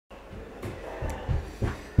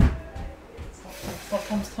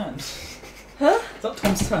Tom's turn? Huh? It's not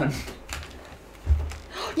Tom's turn.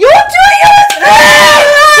 You're doing it!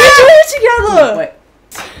 We're doing it together! Wait.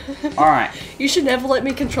 Alright. You should never let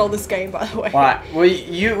me control this game, by the way. Right. Were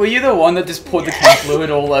you the one that just poured the chem fluid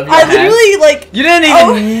all over your I hands? literally, like... You didn't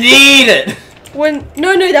even need it! No,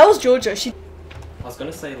 that was Georgia. She... I was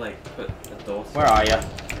gonna say, like, put a door... Where are you?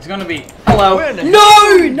 It's gonna be... Hello. No!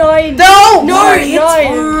 9! No! No! Worry, it's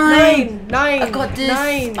 9! 9! I got this.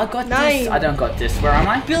 9! I got 9. this. I don't got this. Where am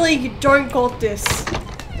I? Billy, you don't got this.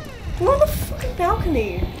 We're on the fucking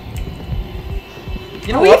balcony.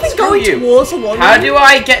 You know Are we what? even Screw going you. towards a laundry? How do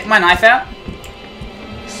I get my knife out?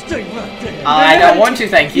 Stay right there. I don't want to,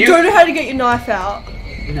 thank you. You don't know how to get your knife out.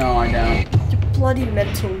 No, I don't. You're bloody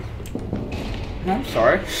mental. No, I'm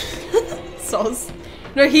sorry. Soz.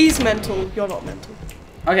 No, he's mental. You're not mental.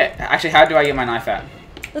 Okay, actually, how do I get my knife out?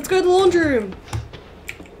 Let's go to the laundry room.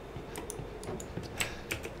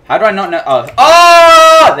 How do I not know?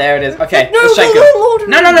 Oh, there it is. Okay, No, let's shank go him. to the laundry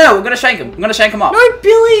No, room. we're gonna shank him. I'm gonna shank him up. No,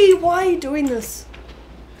 Billy, why are you doing this?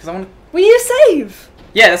 Because I want. We need to save.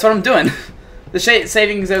 Yeah, that's what I'm doing. The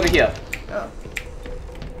saving is over here. Oh.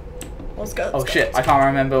 Let's go. Oh shit, I can't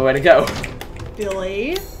remember where to go.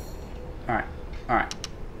 Billy. Alright, alright.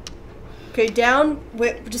 Okay, down.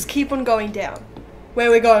 Just keep on going down. Where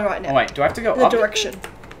we're going right now. Oh wait, do I have to go The up? direction.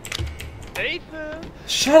 Ethan.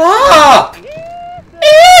 Shut up!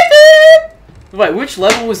 Ethan! Wait, which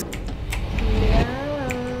level was... Yeah.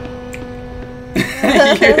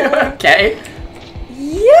 You okay?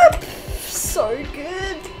 Yep. So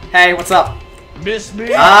good. Hey, what's up? Miss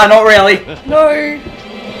me? Ah, not really. No.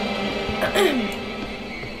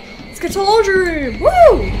 Let's get to the laundry room.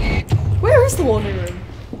 Woo! Where is the laundry room?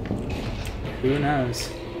 Who knows?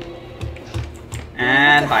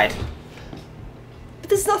 And hide. But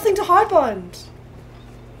there's nothing to hide behind.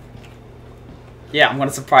 Yeah, I'm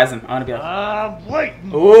gonna surprise him. I'm gonna be like, Wait.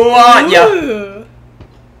 ooh, ya. Ooh.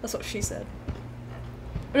 That's what she said.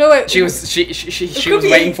 No wait. She was could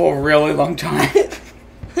be- waiting for a really long time.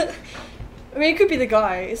 I mean, it could be the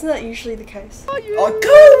guy. Isn't that usually the case? Oh,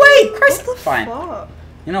 go away, Chris. What the Fine. fuck?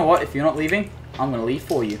 You know what? If you're not leaving, I'm gonna leave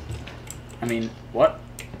for you. I mean, what?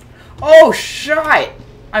 Oh, shite!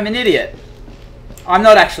 I'm an idiot. I'm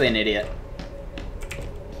not actually an idiot.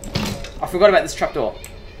 I forgot about this trapdoor.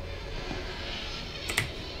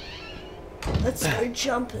 Let's go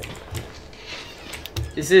jumping.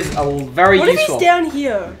 This is a very What if useful. he's down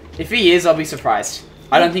here? If he is, I'll be surprised.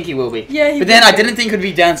 I don't think he will be. Yeah, he But then will I be. didn't think it would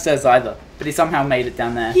be downstairs either. But he somehow made it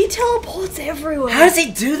down there. He teleports everywhere. How does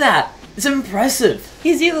he do that? It's impressive.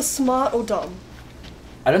 He's either smart or dumb.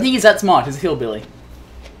 I don't think he's that smart. He's a hillbilly.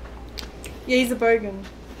 Yeah, he's a bogan.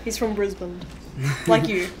 He's from Brisbane. Like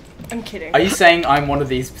you. I'm kidding. Are you saying I'm one of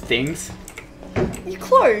these things? You're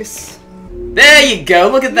close. There you go.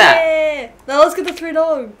 Look at that. Yeah. Now let's get the 3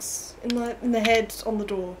 dogs in the head on the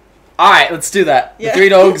door. Alright, let's do that. Yeah. The 3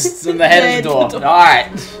 dogs and the head of the door. Alright.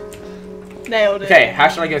 Nailed it. Okay, how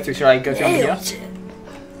should I go through? Should I go through under here? Nailed it.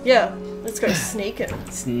 Yeah. Let's go sneaking.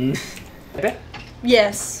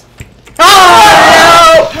 Yes.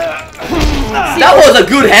 Oh! That was a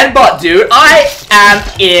good headbutt, dude. I am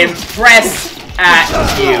impressed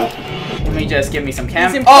at you. Let me just give me some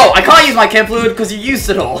chem. He's Oh, I can't use my chem fluid because you used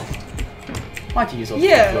it all. Why'd you use all the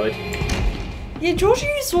Yeah. chem fluid? Yeah, George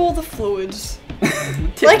used all the fluids.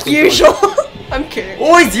 Typical Like George. usual. I'm kidding.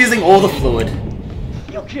 Always using all the fluid.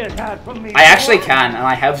 You can't hide from me. I actually can, and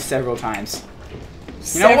I have several times.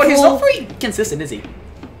 You know what? He's not very consistent, is he?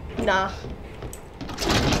 Nah.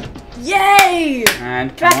 Yay! And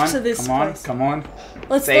come Back on, to this come on, place. come on.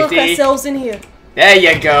 Let's Safety. lock ourselves in here. There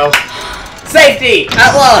you go. Safety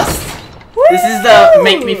at last. This is the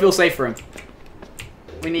make me feel safe room.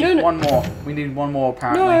 We need No, no. one more. We need one more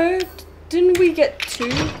apparently. No, didn't we get 2?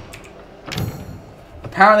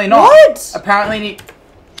 Apparently not. What? Apparently need.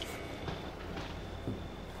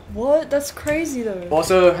 What? That's crazy though.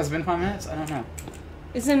 Also, has it been 5 minutes? I don't know.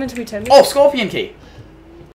 Isn't it meant to be 10 Oh, minutes? scorpion key.